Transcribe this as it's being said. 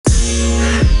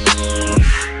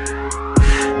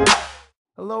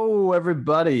Hello,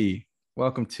 everybody.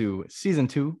 Welcome to season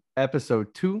 2,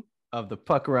 episode 2 of the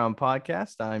Puck Around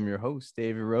podcast. I'm your host,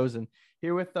 David Rosen,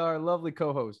 here with our lovely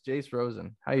co-host, Jace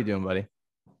Rosen. How you doing, buddy?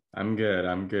 I'm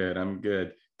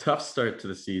good. Tough start to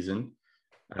the season.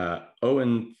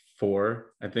 0-4,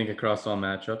 I think, across all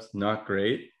matchups. Not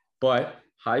great, but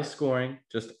high scoring.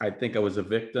 I think I was a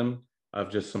victim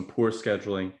of just some poor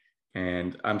scheduling,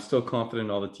 and I'm still confident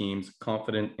in all the teams,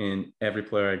 confident in every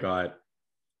player I got.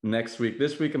 This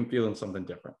week, I'm feeling something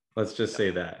different. Let's just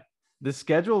say that. The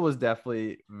schedule was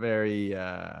definitely very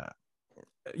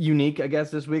unique, I guess,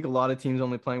 this week. A lot of teams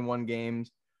only playing one games.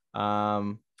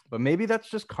 But maybe that's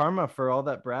just karma for all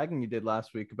that bragging you did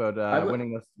last week about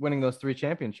winning those 3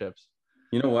 championships.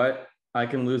 You know what? I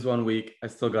can lose 1 week. I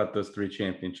still got those 3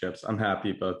 championships. I'm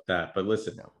happy about that. But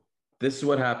listen, This is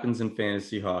what happens in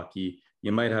fantasy hockey.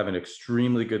 You might have an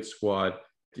extremely good squad.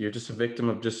 You're just a victim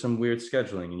of just some weird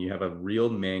scheduling, and you have a real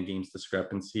man games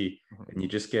discrepancy, and you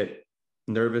just get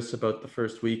nervous about the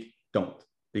first week. Don't,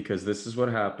 because this is what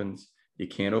happens. You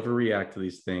can't overreact to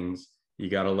these things. You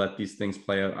got to let these things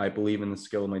play out. I believe in the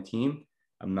skill of my team.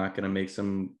 I'm not going to make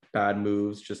some bad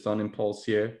moves just on impulse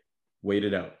here. Wait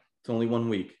it out. It's only 1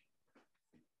 week.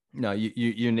 No,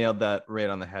 you nailed that right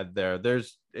on the head there.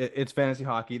 It's fantasy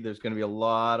hockey. There's going to be a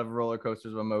lot of roller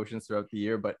coasters of emotions throughout the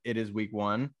year, but it is week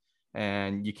 1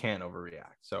 and you can't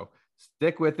overreact. So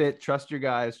stick with it. Trust your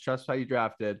guys. Trust how you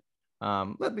drafted.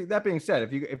 That being said,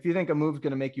 if you think a move's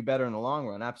going to make you better in the long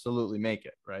run, absolutely make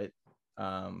it, right?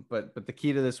 But the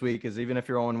key to this week is even if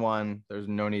you're 0-1, there's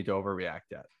no need to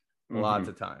overreact yet. Lots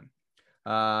of time.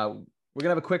 We're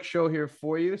gonna have a quick show here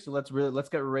for you, so let's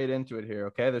get right into it here.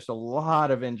 Okay, there's a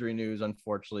lot of injury news,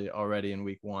 unfortunately, already in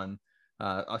week 1.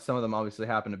 Some of them obviously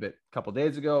happened a couple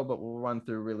days ago, but we'll run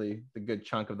through really the good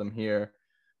chunk of them here.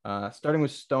 Starting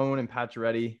with Stone and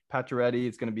Pacioretty. Pacioretty,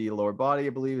 it's going to be lower body, I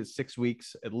believe, is 6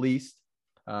 weeks at least.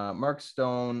 Mark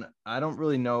Stone, I don't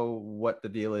really know what the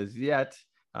deal is yet.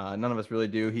 None of us really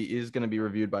do. He is going to be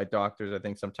reviewed by doctors, I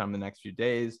think, sometime in the next few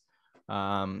days.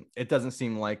 It doesn't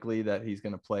seem likely that he's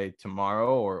going to play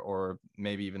tomorrow or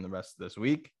maybe even the rest of this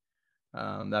week.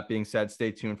 That being said,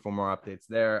 stay tuned for more updates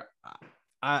there.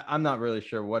 I'm not really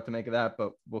sure what to make of that,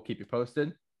 but we'll keep you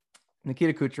posted.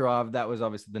 Nikita Kucherov, that was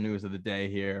obviously the news of the day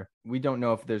here. We don't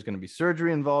know if there's going to be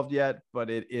surgery involved yet, but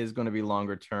it is going to be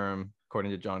longer term. According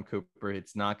to John Cooper,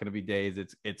 it's not going to be days.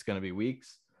 It's going to be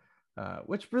weeks.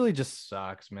 Which really just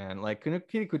sucks, man. Like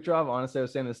Nikita Kucherov, honestly, I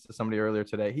was saying this to somebody earlier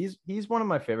today. He's one of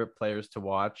my favorite players to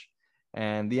watch,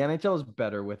 and the NHL is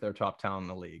better with their top talent in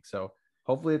the league. So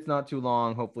hopefully it's not too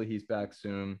long. Hopefully he's back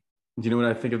soon. Do you know what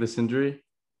I think of this injury?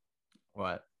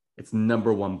 What? It's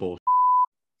number 1 bullshit.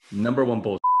 Number 1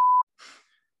 bullshit.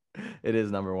 It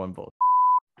is number 1 bullshit.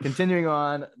 Continuing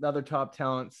on, the other top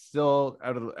talent still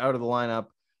out of the lineup.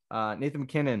 Nathan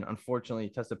MacKinnon, unfortunately,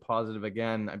 tested positive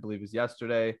again. I believe it was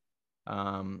yesterday.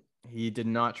 He did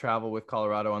not travel with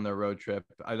Colorado on their road trip.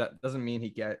 That doesn't mean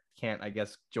he can't, I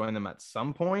guess, join them at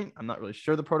some point. I'm not really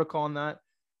sure the protocol on that,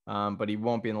 but he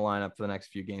won't be in the lineup for the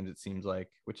next few games, it seems like,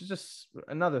 which is just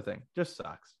another thing. Just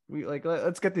sucks.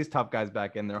 Let's get these top guys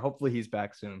back in there. Hopefully he's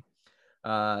back soon.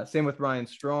 Same with Ryan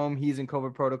Strome. He's in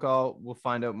COVID protocol. We'll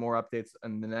find out more updates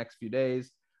in the next few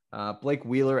days. Blake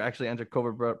Wheeler actually entered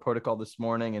COVID protocol this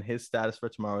morning, and his status for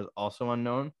tomorrow is also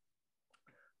unknown.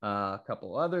 A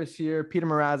couple others here. Peter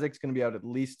Mrazek's going to be out at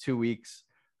least 2 weeks,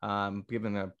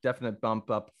 giving a definite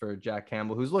bump up for Jack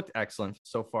Campbell, who's looked excellent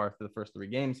so far for the first 3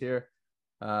 games here.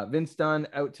 Vince Dunn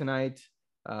out tonight.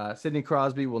 Sidney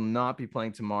Crosby will not be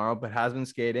playing tomorrow, but has been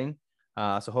skating.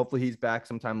 So hopefully he's back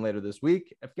sometime later this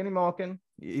week. Evgeny Malkin,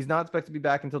 he's not expected to be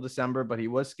back until December, but he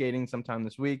was skating sometime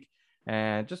this week.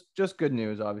 And just good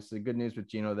news, obviously. Good news with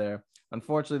Gino there.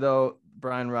 Unfortunately, though,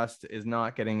 Brian Rust is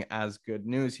not getting as good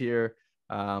news here.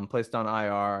 Placed on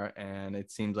IR, and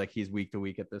it seems like he's week to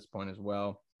week at this point as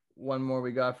well. One more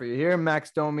we got for you here.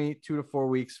 Max Domi, 2 to 4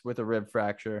 weeks with a rib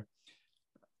fracture.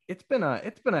 It's been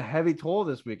a heavy toll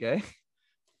this week, eh?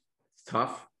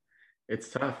 It's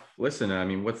tough. Listen, I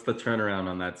mean, what's the turnaround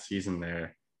on that season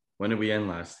there? When did we end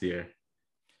last year?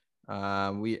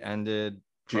 We ended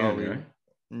June, right?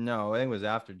 No, I think it was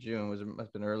after June. It must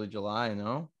have been early July,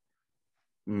 no?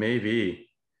 Maybe.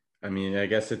 I mean, I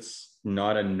guess it's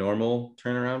not a normal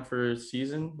turnaround for a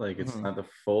season. Like it's not the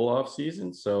full off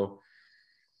season. So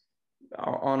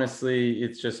honestly,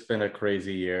 it's just been a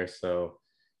crazy year. So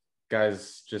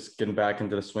guys, just getting back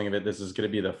into the swing of it. This is going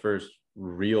to be the first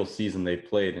real season they've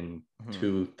played in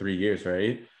 2-3 years,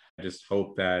 right? I just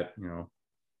hope that,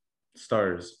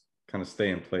 stars kind of stay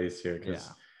in place here because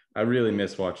I really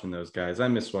miss watching those guys. I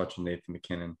miss watching Nathan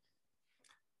MacKinnon.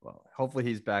 Well, hopefully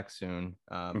he's back soon.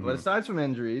 But Mhm. aside from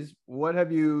injuries, what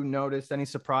have you noticed? Any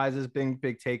surprises, big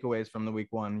takeaways from the week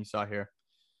one you saw here?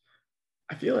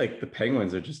 I feel like the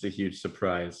Penguins are just a huge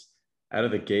surprise out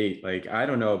of the gate. Like, I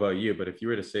don't know about you, but if you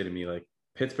were to say to me, like,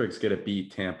 Pittsburgh's going to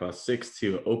beat Tampa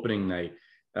 6-2 opening night,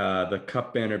 the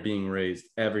cup banner being raised,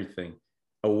 everything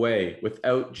away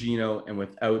without Gino and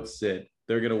without Sid,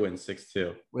 they're going to win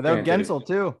 6-2. Without Granted, Gensel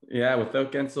too. yeah,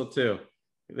 without Gensel too.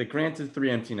 They granted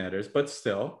 3 empty netters, but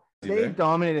still, They either.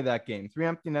 dominated that game. 3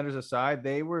 empty netters aside,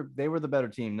 they were the better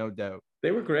team, no doubt.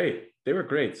 They were great. They were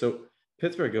great. So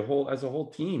Pittsburgh, as a whole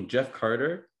team, Jeff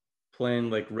Carter playing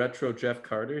like retro Jeff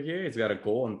Carter here. He's got a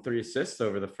goal and 3 assists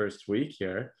over the first week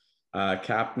here.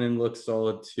 Kapanen looks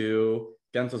solid too.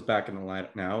 Gensel's back in the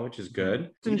lineup now, which is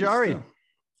good. Jari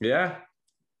Yeah.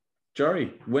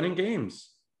 Jari winning games.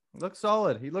 looked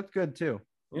solid. He looked good too.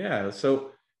 Yeah.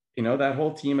 So, that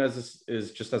whole team is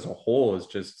just as a whole is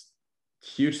just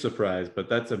huge surprise, but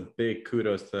that's a big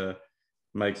kudos to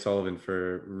Mike Sullivan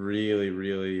for really,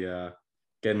 really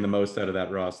getting the most out of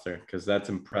that roster, because that's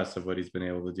impressive what he's been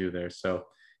able to do there. So,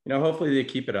 hopefully they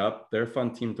keep it up. They're a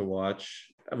fun team to watch.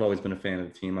 I've always been a fan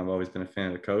of the team. I've always been a fan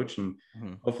of the coach, and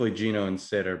hopefully Gino and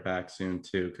Sid are back soon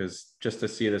too, because just to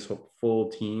see this full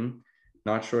team,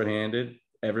 not shorthanded,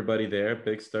 everybody there,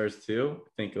 big stars too, I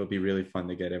think it'll be really fun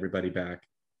to get everybody back.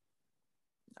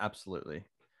 Absolutely.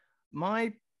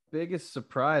 My biggest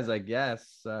surprise, I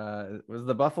guess, was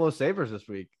the Buffalo Sabres this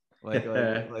week. Like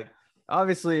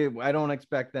obviously, I don't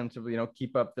expect them to,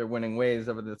 keep up their winning ways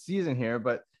over the season here,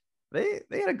 but they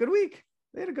had a good week.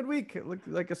 They had a good week. It looked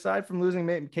like, aside from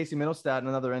losing Casey Middlestat and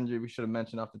another injury we should have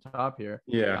mentioned off the top here,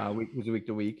 Yeah. week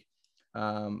to week.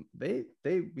 They've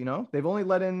only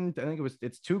let in, I think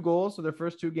it's 2 goals for their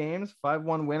first 2 games.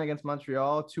 5-1 win against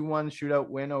Montreal, 2-1 shootout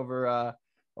win over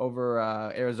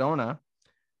Arizona,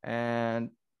 and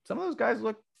some of those guys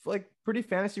look like pretty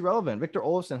fantasy relevant. Victor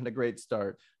Olofsson had a great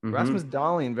start. Rasmus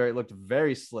Dahlin looked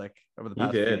very slick over the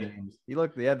past few games.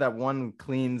 He had that one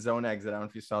clean zone exit. I don't know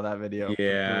if you saw that video.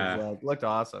 Yeah, looked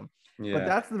awesome. yeah. But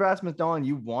that's the Rasmus Dahlin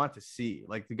you want to see,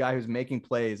 like the guy who's making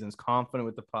plays and is confident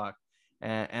with the puck,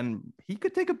 and he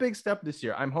could take a big step this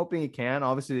year. I'm hoping he can.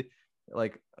 Obviously,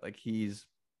 like his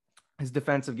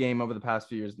defensive game over the past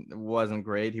few years wasn't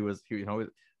great.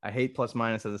 I hate plus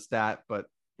minus as a stat, but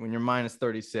when you're minus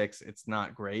 36, it's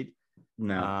not great.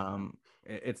 No,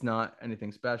 it's not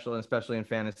anything special, and especially in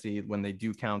fantasy, when they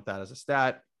do count that as a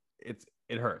stat, it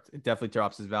hurts. It definitely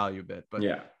drops his value a bit. But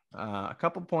yeah, a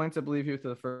couple points, I believe, here to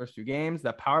the first few games.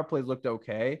 That power plays looked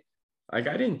okay. I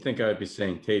didn't think I would be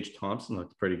saying Tage Thompson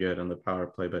looked pretty good on the power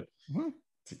play, but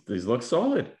these look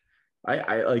solid.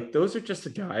 I like, those are just the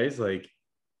guys, like,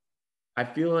 I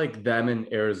feel like them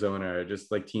in Arizona are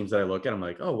just like teams that I look at. I'm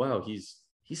like, oh wow, he's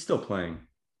still playing.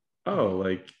 Oh,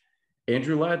 like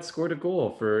Andrew Ladd scored a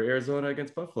goal for Arizona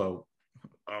against Buffalo.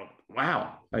 Oh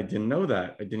wow, I didn't know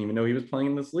that. I didn't even know he was playing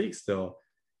in this league still.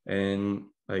 And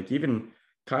like, even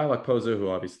Kyle Okposo, who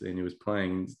obviously I knew was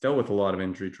playing, he's dealt with a lot of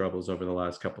injury troubles over the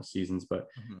last couple seasons, but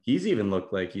he's even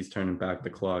looked like he's turning back the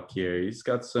clock here. He's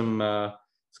got some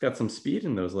speed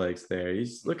in those legs there.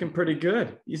 He's looking pretty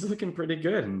good.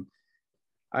 And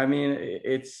I mean,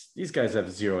 it's, these guys have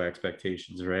zero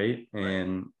expectations, right?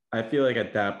 And I feel like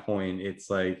at that point, it's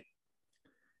like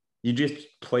you just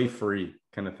play free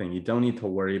kind of thing. You don't need to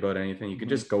worry about anything. You can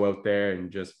just go out there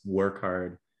and just work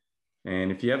hard.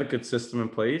 And if you have a good system in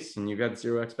place and you got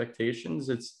zero expectations,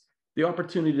 it's the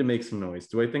opportunity to make some noise.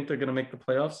 Do I think they're going to make the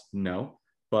playoffs? No.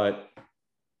 But,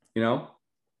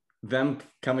 them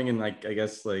coming in, like, I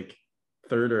guess, like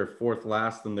third or fourth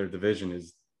last in their division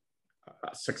is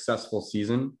a successful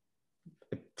season.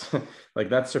 Like,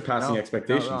 that's surpassing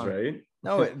expectations, right?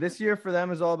 No, this year for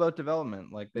them is all about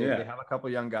development. Like they have a couple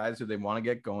young guys who they want to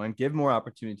get going, give more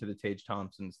opportunity to the Tage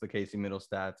Thompsons, the Casey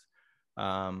Middlestats.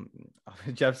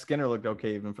 Jeff Skinner looked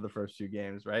okay even for the first few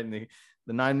games, right? And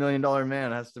the $9 million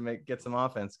man has to get some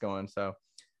offense going. So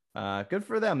good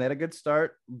for them. They had a good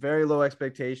start, very low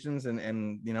expectations,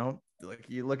 and like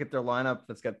you look at their lineup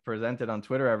that's got presented on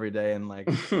Twitter every day, and like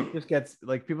just gets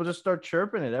like people just start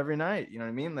chirping it every night. You know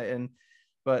what I mean?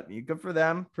 But good for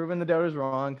them, proving the doubters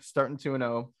wrong, starting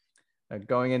 2-0,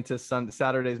 going into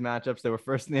Saturday's matchups. They were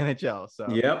first in the NHL. So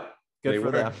yep, good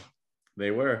for them. They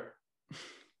were.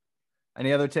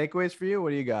 Any other takeaways for you?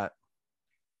 What do you got?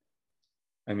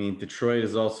 I mean, Detroit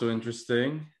is also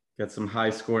interesting. Got some high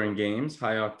scoring games,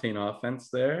 high octane offense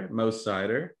there. Mo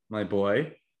Seider, my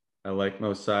boy. I like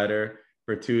Mo Seider.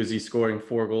 Bertuzzi scoring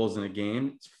 4 goals in a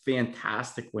game. It's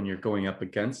fantastic when you're going up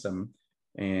against them.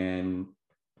 And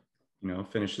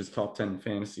finishes top 10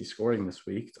 fantasy scoring this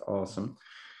week. It's awesome.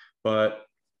 But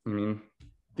I mean,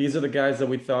 These are the guys that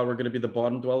we thought were going to be the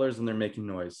bottom dwellers, and they're making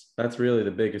noise. That's really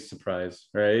the biggest surprise,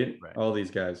 right? Right. All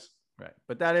these guys. Right.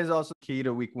 But that is also key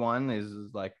to week one is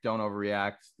like, don't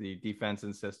overreact. The defense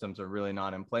and systems are really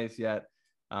not in place yet.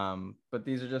 But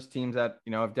these are just teams that,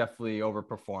 have definitely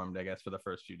overperformed, I guess, for the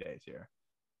first few days here.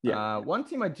 Yeah. One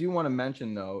team I do want to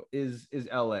mention though is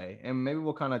LA, and maybe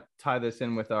we'll kind of tie this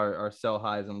in with our sell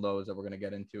highs and lows that we're going to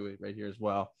get into right here as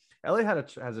well. LA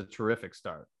has a terrific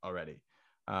start already.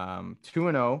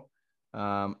 2-0.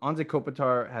 Anze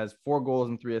Kopitar has 4 goals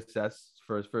and 3 assists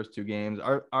for his first 2 games.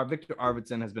 Our Victor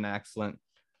Arvidsson has been excellent.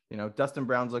 Dustin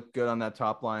Brown's looked good on that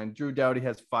top line. Drew Doughty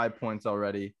has 5 points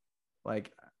already.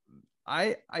 Like,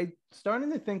 I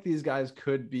starting to think these guys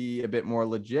could be a bit more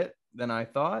legit than I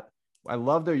thought. I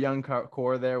love their young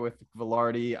core there with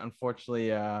Velarde. Unfortunately,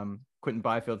 Quentin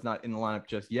Byfield's not in the lineup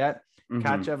just yet.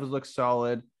 Kachev has looked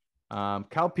solid.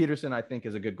 Cal Peterson, I think,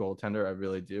 is a good goaltender. I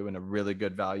really do, and a really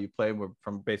good value play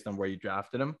based on where you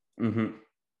drafted him.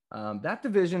 That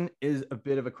division is a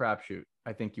bit of a crapshoot,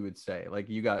 I think you would say. Like,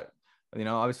 you got,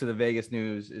 obviously the Vegas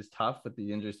news is tough with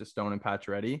the injuries to Stone and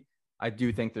Pacioretty. I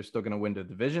do think they're still going to win the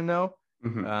division, though.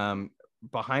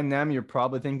 Behind them, you're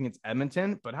probably thinking it's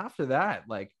Edmonton, but after that,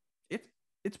 like,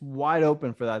 it's wide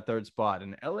open for that third spot,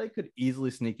 and LA could easily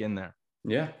sneak in there.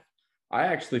 Yeah, I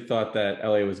actually thought that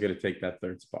LA was going to take that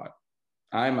third spot.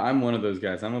 I'm one of those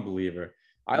guys. I'm a believer.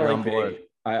 I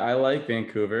like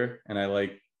Vancouver and I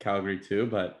like Calgary too,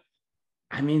 but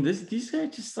I mean, these are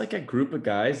just like a group of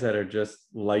guys that are just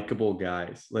likable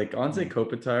guys. Like Anze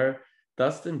Kopitar,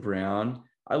 Dustin Brown.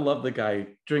 I love the guy who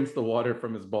drinks the water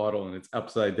from his bottle and it's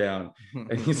upside down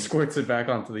and he squirts it back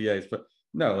onto the ice. But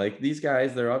no, like these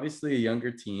guys, they're obviously a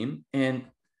younger team. And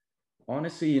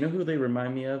honestly, you know who they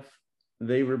remind me of?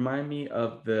 They remind me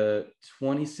of the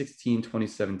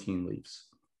 2016-2017 Leafs.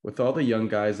 With all the young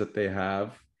guys that they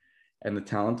have and the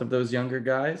talent of those younger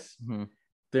guys,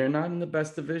 they're not in the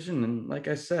best division. And like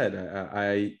I said,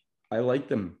 I like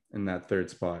them in that third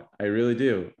spot. I really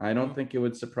do. I don't think it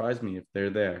would surprise me if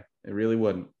they're there. It really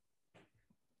wouldn't.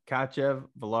 Kachev,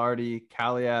 Velarde,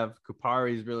 Kaliev,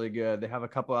 Kupari is really good. They have a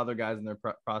couple other guys in their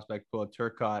prospect pool,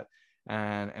 Turcotte,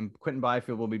 and Quentin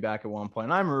Byfield will be back at one point.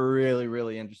 And I'm really,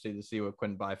 really interested to see what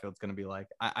Quentin Byfield's going to be like.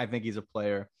 I think he's a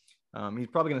player. He's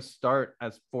probably going to start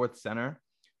as 4th center,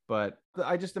 but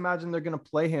I just imagine they're going to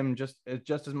play him just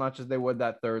as much as they would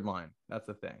that third line. That's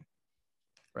the thing,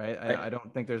 right? I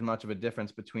don't think there's much of a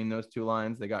difference between those 2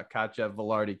 lines. They got Kachev,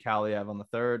 Velarde, Kaliev on the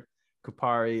 3rd,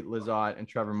 Kupari, Lizotte, and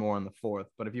Trevor Moore on the 4th.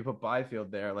 But if you put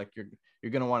Byfield there, like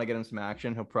you're going to want to get him some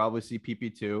action. He'll probably see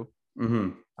PP2.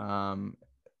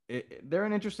 They're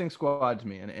an interesting squad to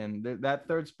me, and that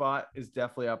third spot is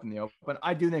definitely up in the open. But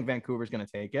I do think Vancouver's going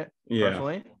to take it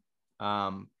personally.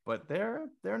 But they're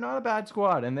not a bad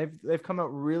squad, and they've come out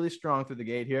really strong through the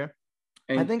gate here.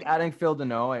 And I think adding Phil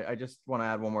Deneau, I just want to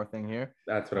add one more thing here.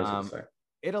 That's what I was going to say.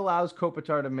 It allows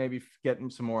Kopitar to maybe get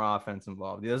some more offense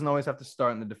involved. He doesn't always have to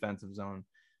start in the defensive zone.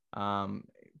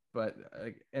 But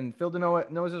Phil Deneau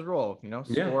knows his role,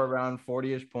 score around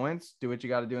 40-ish points, do what you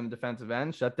got to do in the defensive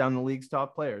end, shut down the league's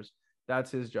top players.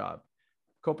 That's his job.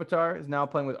 Kopitar is now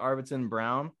playing with Arvidsson and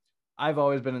Brown. I've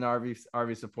always been an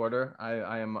RV supporter.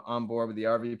 I am on board with the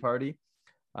RV party.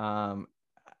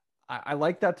 I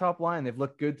like that top line. They've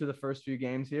looked good through the first few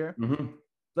games here.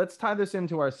 Let's tie this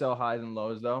into our sell highs and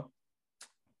lows, though.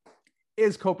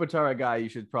 Is Kopitar a guy you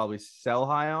should probably sell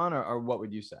high on, or what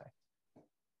would you say?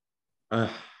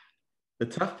 The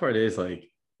tough part is I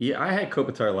had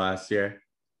Kopitar last year.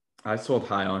 I sold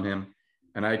high on him,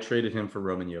 and I traded him for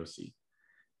Roman Josi.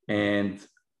 And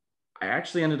I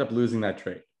actually ended up losing that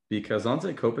trade because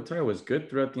Anze Kopitar was good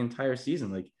throughout the entire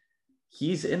season. Like,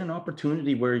 he's in an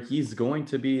opportunity where he's going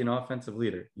to be an offensive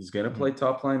leader. He's going to play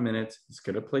top line minutes. He's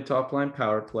going to play top line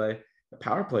power play. The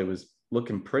power play was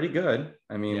looking pretty good.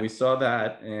 I mean, we saw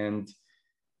that, and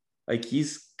like,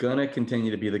 he's going to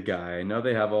continue to be the guy. I know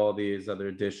they have all these other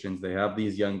additions. They have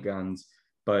these young guns,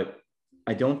 but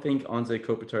I don't think Anze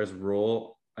Kopitar's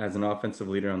role as an offensive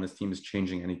leader on this team is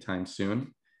changing anytime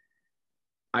soon.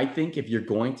 I think if you're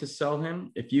going to sell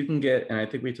him, if you can get, and I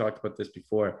think we talked about this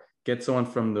before, get someone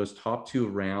from those top 2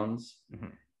 rounds,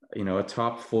 a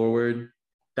top forward,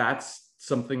 that's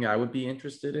something I would be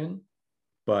interested in.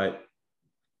 But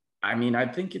I mean, I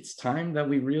think it's time that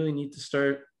we really need to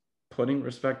start putting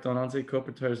respect on Anze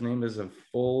Kopitar's name as a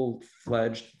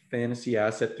full-fledged fantasy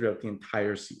asset throughout the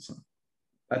entire season.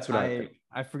 That's what I think.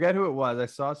 I forget who it was. I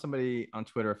saw somebody on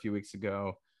Twitter a few weeks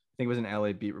ago. I think it was an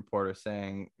LA beat reporter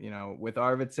saying, with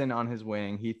Arvidsson on his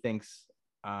wing, he thinks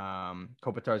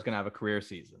Kopitar is going to have a career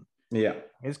season. Yeah.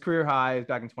 His career high is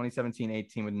back in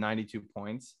 2017-18 with 92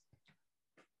 points.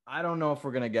 I don't know if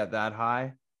we're going to get that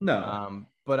high. No.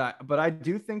 But I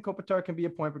do think Kopitar can be a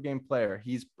point per game player.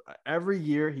 He's every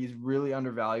year he's really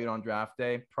undervalued on draft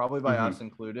day, probably by us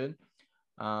included.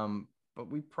 But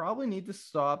we probably need to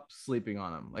stop sleeping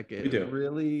on him. Like We do.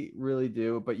 really, really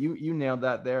do. But you nailed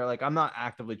that there. Like I'm not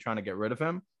actively trying to get rid of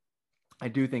him. I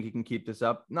do think he can keep this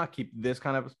up, not keep this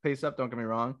kind of pace up. Don't get me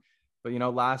wrong. But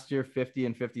last year 50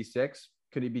 and 56.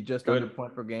 Could he be just under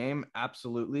point per game?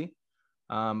 Absolutely.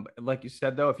 Like you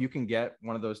said, though, if you can get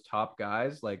one of those top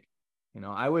guys, like,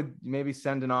 I would maybe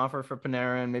send an offer for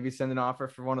Panarin, maybe send an offer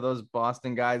for one of those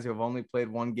Boston guys who have only played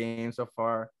one game so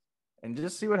far and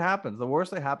just see what happens. The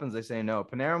worst that happens, they say no.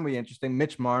 Panarin would be interesting.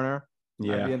 Mitch Marner,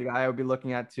 yeah, be the guy I would be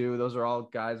looking at too. Those are all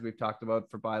guys we've talked about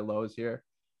for buy lows here.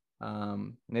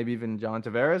 Maybe even John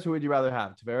Tavares. Who would you rather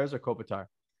have, Tavares or Kopitar?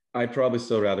 I'd probably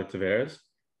still rather Tavares.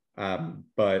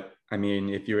 But I mean,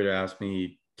 if you were to ask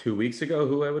me 2 weeks ago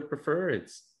who I would prefer,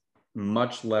 it's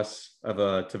much less of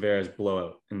a Tavares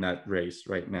blowout in that race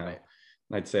right now. Right.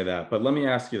 I'd say that. But let me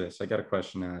ask you this. I got a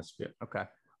question to ask you. Okay.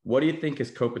 What do you think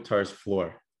is Kopitar's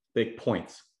floor? Big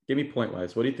points. Give me point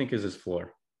wise. What do you think is his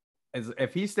floor?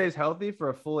 If he stays healthy for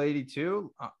a full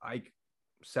 82,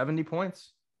 70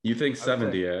 points. You think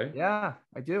 70, eh? Yeah,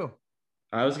 I do.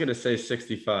 I was going to say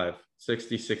 65,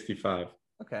 60, 65.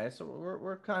 Okay, so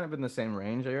we're kind of in the same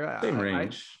range. Same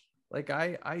range.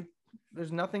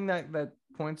 There's nothing that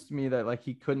points to me that like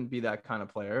he couldn't be that kind of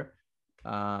player.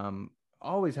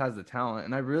 Always has the talent,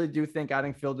 and I really do think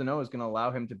adding Phil Deneau is going to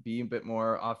allow him to be a bit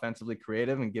more offensively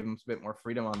creative and give him a bit more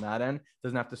freedom on that end.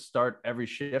 Doesn't have to start every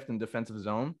shift in defensive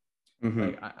zone. Mm-hmm.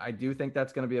 Like, I do think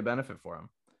that's going to be a benefit for him.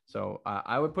 So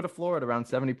I would put a floor at around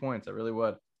 70 points. I really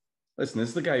would. Listen, this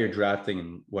is the guy you're drafting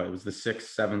in what, it was the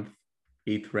 6th, 7th,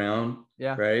 8th round.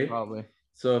 Yeah, right. Probably.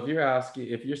 So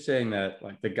if you're saying that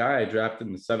like the guy I drafted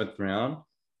in the 7th round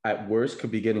at worst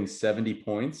could be getting 70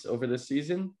 points over this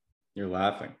season, you're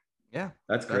laughing. Yeah.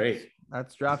 That's great.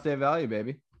 That's draft day value,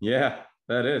 baby. Yeah,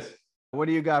 that is. What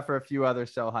do you got for a few other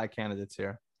sell high candidates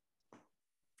here?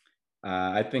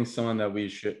 I think someone that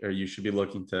you should be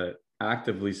looking to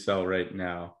actively sell right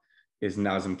now is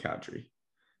Nazem Kadri.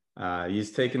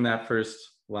 He's taken that first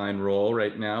line role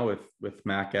right now with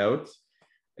Mac out,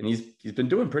 and he's been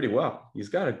doing pretty well. He's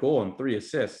got a goal and 3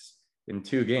 assists in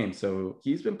 2 games, so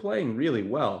he's been playing really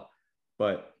well.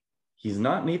 But he's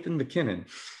not Nathan MacKinnon,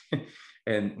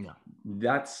 and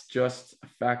that's just a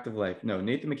fact of life. No,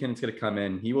 Nathan MacKinnon's going to come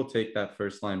in. He will take that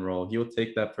first line role. He will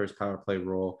take that first power play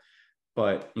role.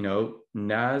 But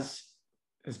Naz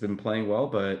has been playing well,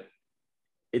 but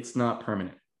it's not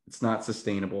permanent. It's not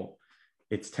sustainable.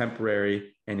 It's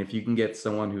temporary. And if you can get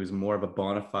someone who's more of a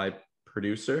bona fide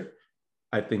producer,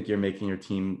 I think you're making your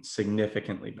team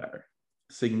significantly better.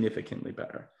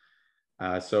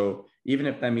 So even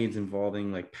if that means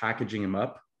involving like packaging him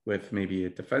up with maybe a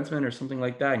defenseman or something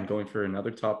like that and going for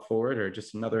another top forward or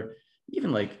just another,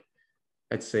 even like,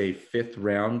 I'd say 5th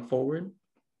round forward,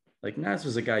 like Naz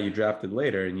was a guy you drafted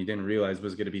later and you didn't realize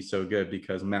was going to be so good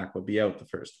because Mac would be out the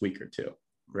first week or 2,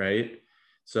 right?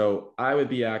 So I would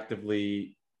be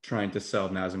actively trying to sell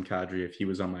Nazem Kadri if he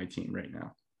was on my team right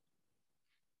now.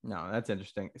 No, that's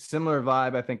interesting. Similar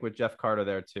vibe, I think, with Jeff Carter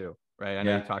there too, right? I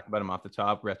know you talked about him off the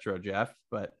top, retro Jeff,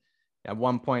 but at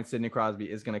one point, Sidney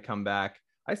Crosby is going to come back.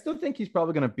 I still think he's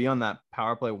probably going to be on that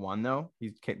power play 1, though.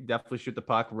 He can definitely shoot the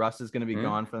puck. Russ is going to be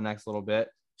gone for the next little bit.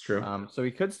 True. So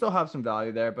he could still have some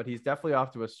value there, but he's definitely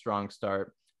off to a strong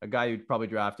start. A guy you'd probably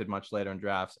drafted much later in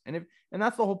drafts. And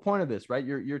that's the whole point of this, right?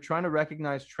 You're trying to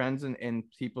recognize trends in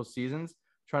people's seasons,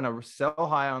 trying to sell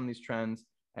high on these trends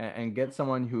and get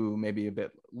someone who may be a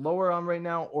bit lower on right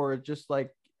now, or just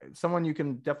like someone you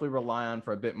can definitely rely on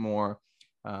for a bit more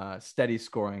steady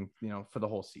scoring, for the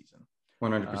whole season.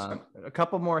 100%. A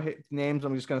couple more names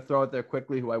I'm just going to throw out there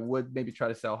quickly who I would maybe try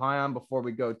to sell high on before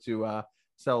we go to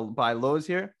sell buy lows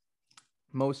here.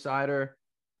 Mo Seider,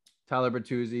 Tyler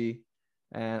Bertuzzi,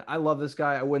 and I love this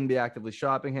guy. I wouldn't be actively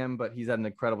shopping him, but he's had an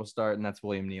incredible start, and that's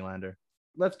William Nylander.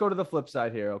 Let's go to the flip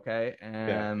side here, okay?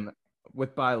 And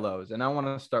with buy lows, and I want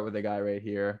to start with a guy right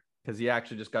here because he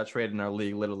actually just got traded in our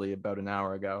league literally about an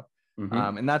hour ago,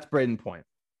 and that's Braden Point.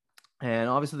 And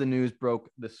obviously the news broke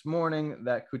this morning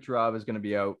that Kucherov is going to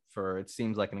be out for, it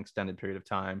seems like, an extended period of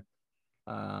time,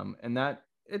 and that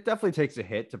it definitely takes a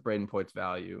hit to Braden Point's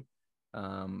value.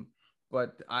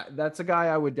 But that's a guy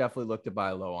I would definitely look to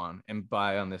buy low on and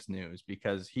buy on this news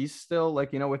because he's still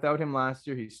without him last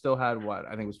year, he still had I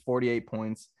think it was 48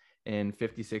 points in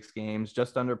 56 games,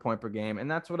 just under a point per game.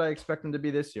 And that's what I expect him to be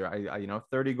this year. I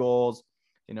 30 goals,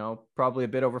 probably a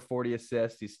bit over 40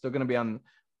 assists. He's still going to be on,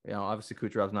 obviously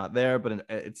Kucherov's not there, but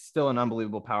it's still an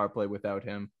unbelievable power play without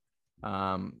him.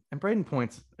 And Braden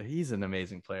Point's, he's an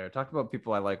amazing player. Talk about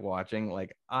people I like watching.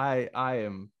 Like I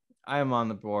am on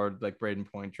the board like Braden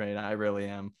Point train. I really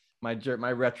am. My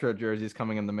retro jersey is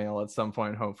coming in the mail at some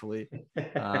point, hopefully.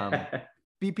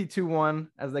 BP21,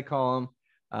 as they call him.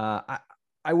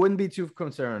 I wouldn't be too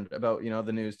concerned about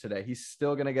the news today. He's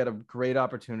still going to get a great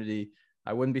opportunity.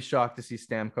 I wouldn't be shocked to see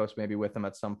Stamkos maybe with him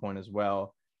at some point as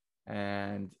well.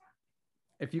 And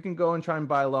if you can go and try and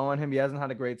buy low on him, he hasn't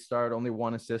had a great start, only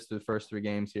 1 assist through the first 3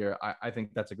 games here. I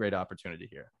think that's a great opportunity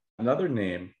here. Another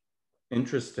name,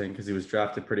 interesting because he was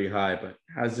drafted pretty high, but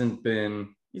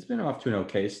he's been off to an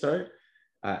okay start.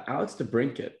 Alex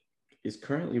DeBrincat is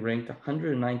currently ranked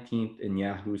 119th in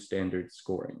Yahoo standard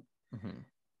scoring. Mm-hmm.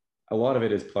 A lot of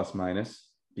it is plus minus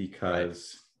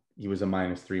because he was a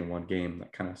 -3 in 1 game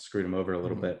that kind of screwed him over a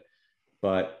little bit.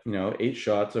 But, 8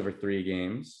 shots over 3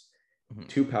 games,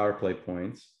 2 power play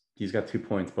points. He's got 2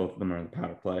 points. Both of them are in the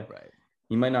power play. Right.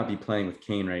 He might not be playing with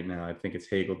Kane right now. I think it's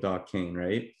Hagel, Doc, Kane,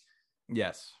 right?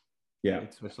 Yes. Yeah.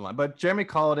 Switch the line. But Jeremy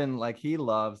Colleton, like, he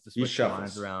loves to switch the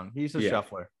lines around. He's a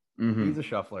shuffler. Mm-hmm. He's a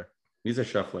shuffler. He's a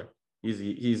shuffler. He's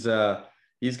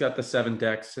got the 7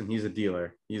 decks and he's a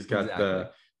dealer. He's got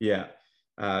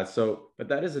but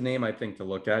that is a name I think to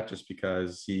look at just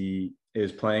because he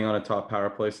is playing on a top power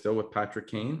play still with Patrick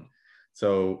Kane.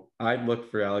 So I'd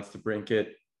look for Alex DeBrincat,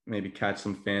 maybe catch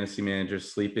some fantasy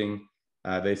managers sleeping.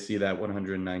 They see that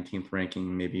 119th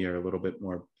ranking, maybe are a little bit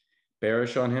more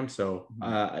bearish on him. So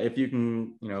if you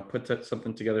can, put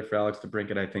something together for Alex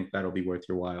DeBrincat, I think that'll be worth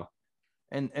your while.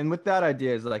 And with that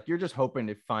idea is like, you're just hoping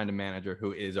to find a manager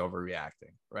who is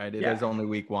overreacting, right? It is only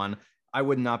week 1. I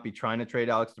would not be trying to trade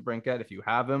Alex DeBrincat if you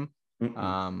have him.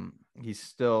 He's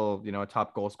still, a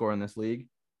top goal scorer in this league.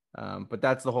 But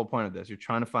that's the whole point of this. You're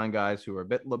trying to find guys who are a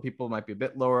bit low. People might be a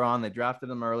bit lower on. They drafted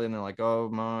them early and they're like, oh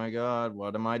my God,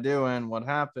 what am I doing? What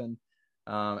happened?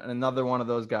 And another one of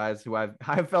those guys who I've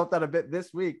felt that a bit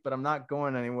this week, but I'm not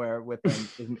going anywhere with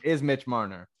him is Mitch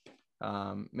Marner.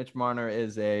 Mitch Marner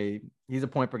he's a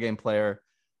point per game player.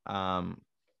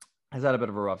 Has had a bit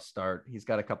of a rough start. He's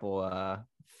got a couple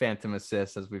phantom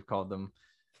assists, as we've called them.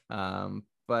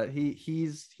 But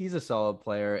he's a solid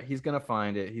player. He's gonna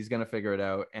find it. He's gonna figure it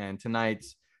out. And tonight,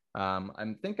 I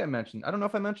don't know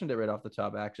if I mentioned it right off the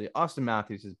top. Actually, Austin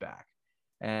Matthews is back,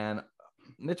 and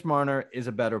Mitch Marner is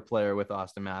a better player with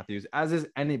Austin Matthews, as is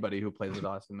anybody who plays with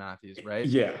Austin Matthews, right?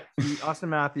 Yeah. Austin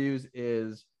Matthews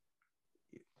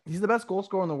he's the best goal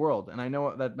scorer in the world. And I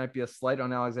know that might be a slight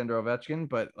on Alexander Ovechkin,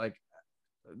 but like,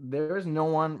 there is no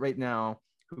one right now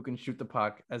who can shoot the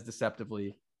puck as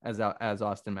deceptively as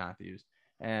Austin Matthews.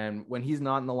 And when he's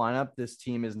not in the lineup, this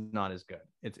team is not as good.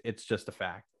 It's just a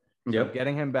fact. Yep. So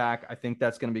getting him back, I think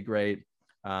that's going to be great.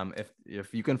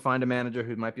 If you can find a manager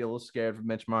who might be a little scared of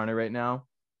Mitch Marner right now,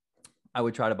 I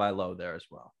would try to buy low there as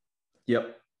well.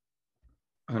 Yep.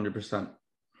 100%.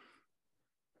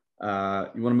 You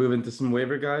want to move into some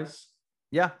waiver guys?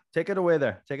 Yeah, take it away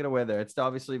there. It's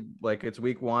obviously like it's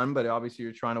week 1, but obviously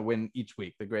you're trying to win each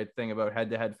week. The great thing about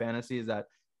head-to-head fantasy is that it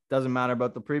doesn't matter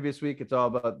about the previous week. It's all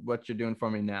about what you're doing for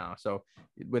me now. So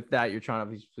with that, you're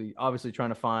obviously trying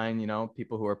to find,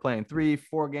 people who are playing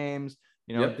 3-4 games,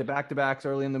 the back-to-backs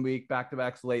early in the week,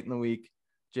 back-to-backs late in the week.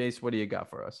 Jace, what do you got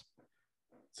for us?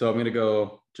 So I'm going to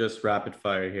go just rapid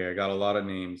fire here. I got a lot of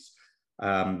names.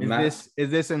 Is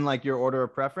this in like your order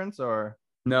of preference or?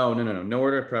 No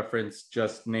order of preference,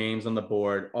 just names on the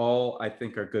board. All I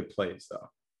think are good plays though.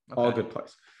 Okay. All good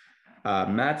plays.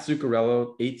 Matt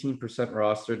Zuccarello, 18%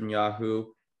 rostered in Yahoo,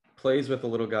 plays with a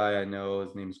little guy I know.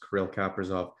 His name is Kirill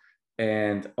Kaprizov,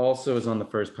 and also is on the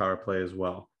first power play as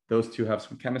well. Those two have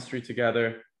some chemistry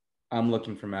together. I'm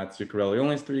looking for Matt Zuccarello. He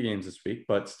only has 3 games this week,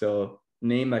 but still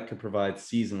name that could provide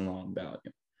season-long value.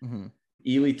 Mm-hmm.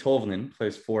 Eeli Tolvanen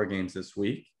plays 4 games this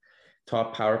week,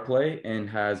 top power play, and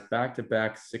has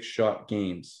back-to-back 6-shot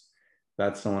games.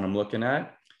 That's the one I'm looking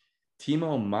at.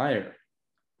 Timo Meier,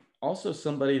 also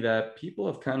somebody that people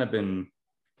have kind of been,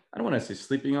 I don't want to say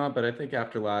sleeping on, but I think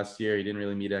after last year, he didn't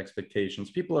really meet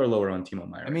expectations. People are lower on Timo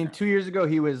Meier. I mean, 2 years ago,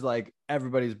 he was like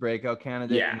everybody's breakout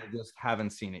candidate. Yeah. And they just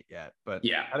haven't seen it yet. But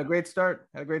yeah, had a great start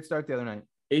the other night.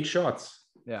 8 shots.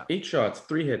 Yeah. 8 shots,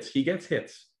 3 hits. He gets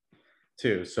hits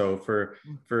too. So for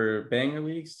banger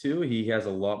leagues too, he has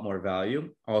a lot more value.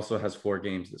 Also has 4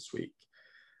 games this week.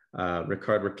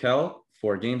 Rickard Rakell,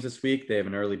 4 games this week. They have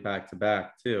an early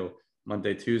back-to-back too,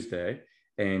 Monday, Tuesday.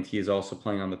 And he is also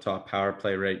playing on the top power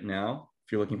play right now.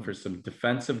 If you're looking for some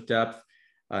defensive depth,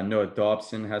 Noah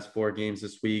Dobson has 4 games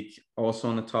this week, also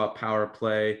on the top power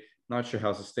play. Not sure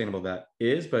how sustainable that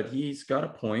is, but he's got a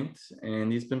point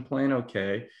and he's been playing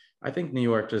okay. I think New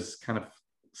York just kind of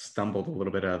stumbled a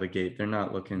little bit out of the gate. They're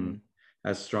not looking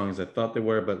as strong as I thought they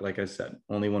were. But like I said,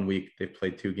 only 1 week. They've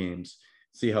played 2 games.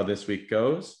 See how this week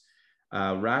goes.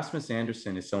 Rasmus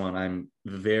Anderson is someone I'm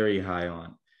very high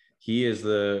on. He is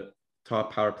the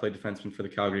top power play defenseman for the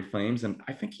Calgary Flames. And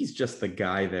I think he's just the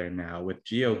guy there now. With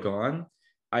Gio gone,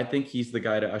 I think he's the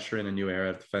guy to usher in a new era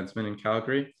of defensemen in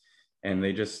Calgary. And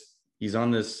he's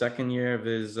on the second year of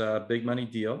his big money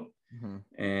deal. Mm-hmm.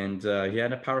 And he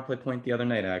had a power play point the other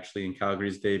night, actually, in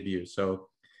Calgary's debut. So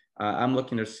I'm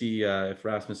looking to see if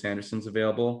Rasmus Anderson's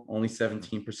available. Only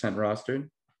 17% rostered.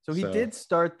 So he did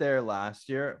start there last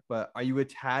year, but are you a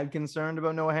tad concerned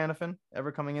about Noah Hanifin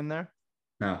ever coming in there?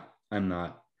 No, I'm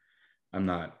not.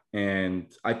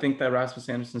 And I think that Rasmus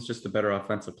Anderson's just a better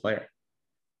offensive player.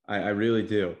 I really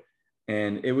do.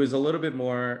 And it was a little bit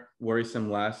more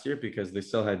worrisome last year because they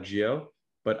still had Gio,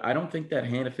 but I don't think that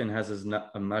Hanifin has as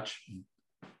much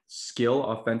skill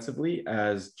offensively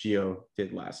as Gio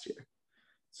did last year.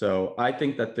 So I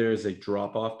think that there's a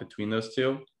drop off between those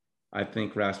two. I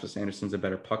think Rasmus Anderson's a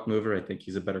better puck mover. I think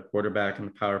he's a better quarterback in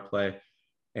the power play.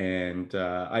 And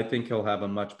I think he'll have a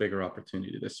much bigger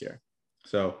opportunity this year.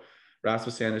 So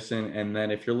Rasmus Anderson. And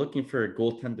then if you're looking for a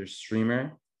goaltender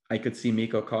streamer, I could see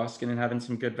Mikko Koskinen having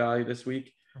some good value this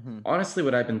week. Mm-hmm. Honestly,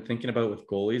 what I've been thinking about with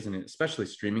goalies, and especially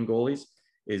streaming goalies,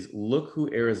 is look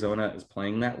who Arizona is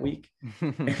playing that week.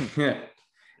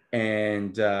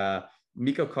 And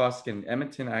Mikko Koskinen,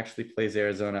 Edmonton actually plays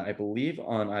Arizona, I believe,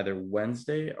 on either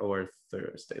Wednesday or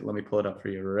Thursday. Let me pull it up for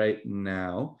you right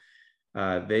now.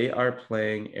 They are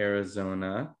playing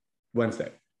Arizona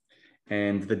Wednesday.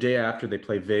 And the day after, they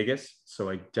play Vegas. So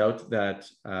I doubt that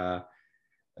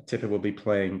Tippett will be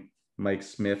playing Mike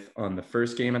Smith on the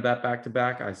first game of that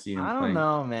back-to-back. I see him I don't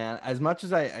know, man. As much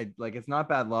as I like, it's not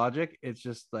bad logic. It's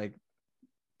just like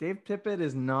Dave Tippett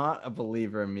is not a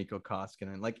believer in Mikko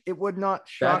Koskinen. Like, it would not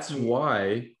shock me. That's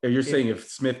why. You're saying if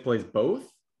Smith plays both?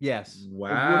 Yes. Wow.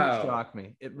 It wouldn't shock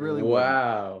me. It really would.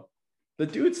 Wow. The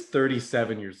dude's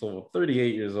 37 years old,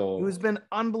 38 years old. Who's been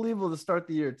unbelievable to start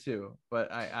the year too.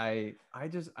 But I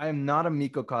am not a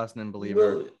Mikko Koskinen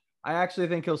believer. Really? I actually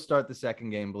think he'll start the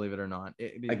second game, believe it or not.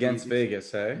 Against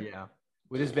Vegas, hey? Yeah.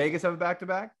 Does Vegas have a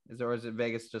back-to-back? Or is it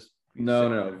Vegas just...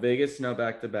 No. Vegas, no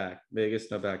back-to-back.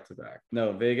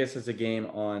 No, Vegas has a game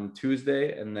on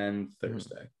Tuesday and then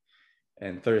Thursday. Mm-hmm.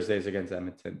 And Thursday's against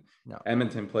Edmonton. No.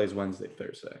 Edmonton plays Wednesday,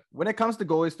 Thursday. When it comes to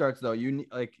goalie starts, though,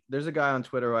 there's a guy on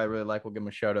Twitter who I really like. We'll give him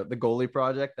a shout out. The Goalie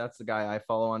Project. That's the guy I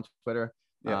follow on Twitter.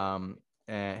 Yeah.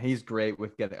 And he's great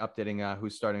with updating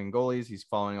who's starting in goalies. He's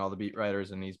following all the beat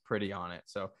writers, and he's pretty on it.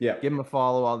 So yeah, give him a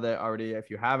follow all there already if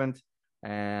you haven't.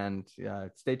 And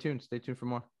stay tuned. Stay tuned for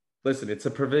more. Listen, it's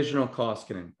a provisional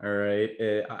Koskinen, all right?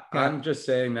 I'm just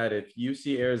saying that if you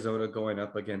see Arizona going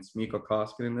up against Mikko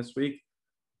Koskinen this week,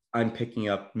 I'm picking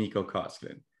up Mikko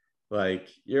Koskinen. Like,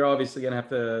 you're obviously going to have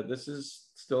to – this is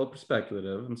still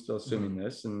speculative. I'm still assuming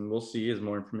this, and we'll see as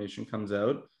more information comes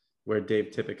out where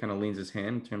Dave Tippett kind of leans his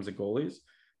hand in terms of goalies.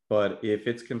 But if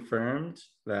it's confirmed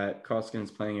that Koskinen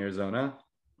is playing Arizona,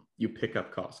 you pick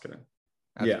up Koskinen.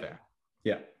 That's fair.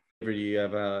 Yeah. Do you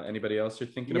have anybody else you're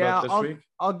thinking about this week?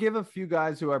 I'll give a few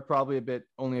guys who are probably a bit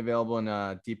only available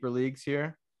in deeper leagues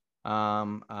here.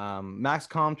 Max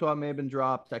Comtois may have been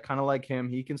dropped. I kind of like him.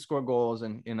 He can score goals,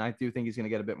 and I do think he's going to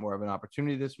get a bit more of an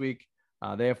opportunity this week.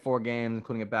 They have 4 games,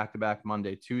 including a back-to-back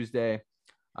Monday, Tuesday.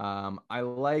 I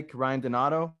like Ryan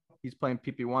Donato. He's playing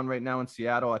PP1 right now in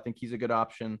Seattle. I think he's a good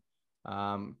option.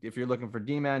 If you're looking for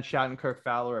D-man, Shattenkirk,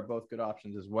 Fowler are both good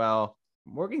options as well.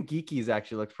 Morgan Geeky's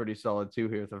actually looks pretty solid too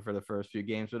here for the first few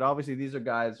games, but obviously these are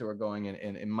guys who are going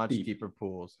in much deeper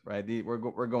pools, right?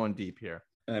 We're going deep here.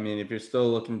 I mean, if you're still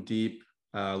looking deep,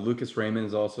 Lucas Raymond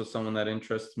is also someone that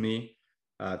interests me.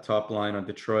 Top line on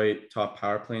Detroit, top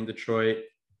power play in Detroit.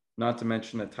 Not to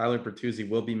mention that Tyler Bertuzzi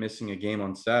will be missing a game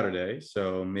on Saturday,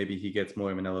 so maybe he gets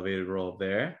more of an elevated role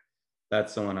there.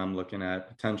 That's someone I'm looking at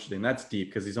potentially, and that's deep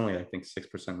because he's only, I think, 6%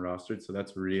 rostered, so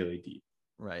that's really deep.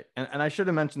 Right. And I should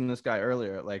have mentioned this guy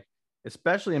earlier, like,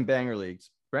 especially in banger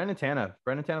leagues, Brandon Tanev.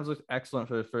 Brandon Tanev's looked excellent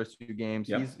for the first few games.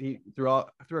 Yep. He through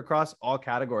across all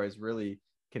categories really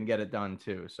can get it done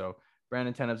too. So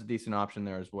Brandon Tanev's a decent option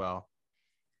there as well.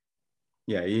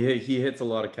 Yeah, he hits a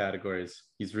lot of categories.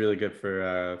 He's really good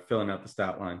for filling out the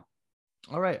stat line.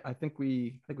 All right. I think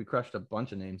we crushed a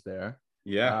bunch of names there.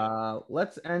 Yeah.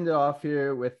 Let's end it off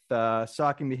here with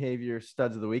Socking Behavior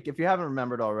Studs of the Week. If you haven't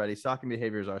remembered already, Socking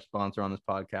Behavior is our sponsor on this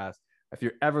podcast. If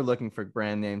you're ever looking for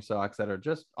brand name socks that are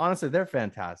just, honestly, they're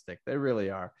fantastic. They really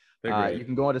are. You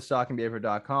can go to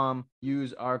sockingbehavior.com,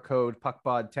 use our code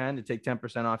PUCKPOD10 to take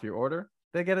 10% off your order.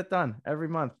 They get it done every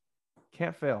month.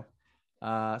 Can't fail.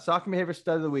 Socking Behavior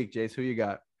Stud of the Week, Jace, who you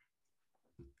got?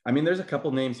 I mean, there's a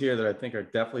couple names here that I think are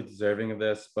definitely deserving of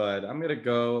this, but I'm going to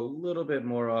go a little bit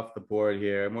more off the board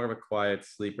here, more of a quiet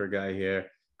sleeper guy here.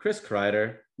 Chris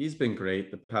Kreider, he's been great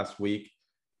the past week.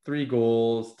 3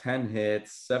 goals, 10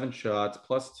 hits, 7 shots,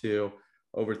 +2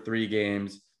 over 3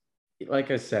 games.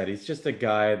 Like I said, he's just a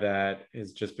guy that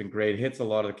has just been great. Hits a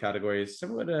lot of the categories,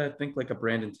 similar to, I think, like a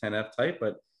Brandon Tanev type,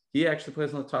 but he actually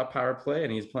plays on the top power play,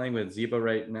 and he's playing with Ziba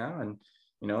right now. And,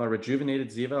 a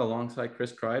rejuvenated Ziba alongside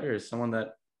Chris Kreider is someone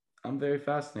that I'm very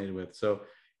fascinated with. So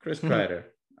Chris Kreider,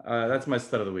 that's my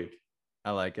stud of the week. I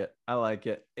like it. I like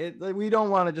it. We don't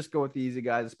want to just go with the easy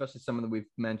guys, especially some of that we've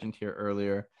mentioned here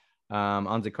earlier.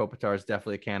 Anze Kopitar is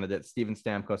definitely a candidate. Steven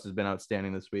Stamkos has been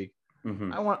outstanding this week.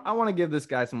 Mm-hmm. I want to give this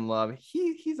guy some love.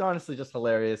 He's honestly just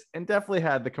hilarious, and definitely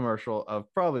had the commercial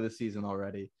of probably the season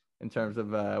already in terms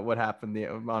of what happened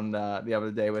the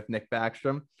other day with Nick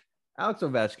Backstrom. Alex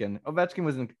Ovechkin. Ovechkin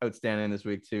was outstanding this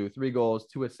week too. 3 goals,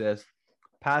 2 assists.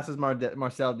 Passes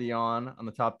Marcel Dion on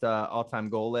the top all-time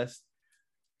goal list.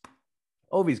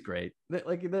 Ovi's great.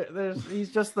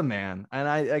 He's just the man.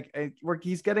 And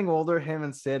he's getting older, him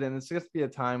and Sid, and it's just be a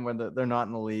time when they're not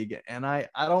in the league. And I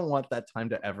don't want that time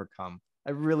to ever come.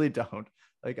 I really don't.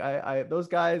 Those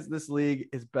guys, this league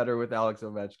is better with Alex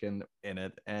Ovechkin in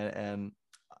it. And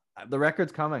the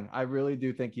record's coming. I really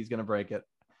do think he's going to break it.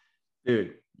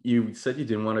 Dude, you said you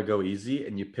didn't want to go easy,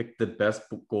 and you picked the best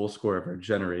goal scorer of our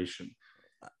generation.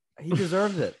 He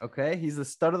deserves it. Okay. He's the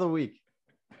stud of the week.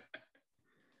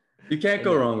 You can't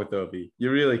go wrong with Ovi.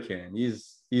 You really can.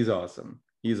 He's awesome.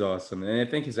 He's awesome. And I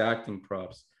think his acting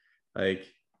props, like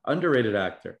underrated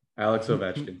actor, Alex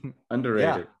Ovechkin.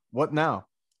 Underrated. Yeah. What now?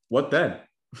 What then?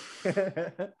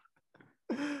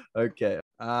 Okay.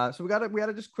 So we got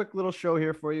a just quick little show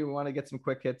here for you. We want to get some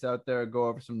quick hits out there, go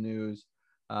over some news.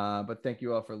 But thank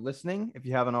you all for listening. If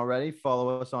you haven't already,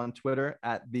 follow us on Twitter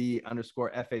at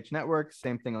 @the_FH Network.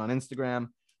 Same thing on Instagram.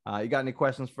 You got any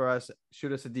questions for us?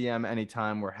 Shoot us a DM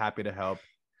anytime. We're happy to help.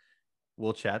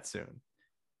 We'll chat soon.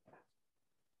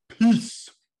 Peace.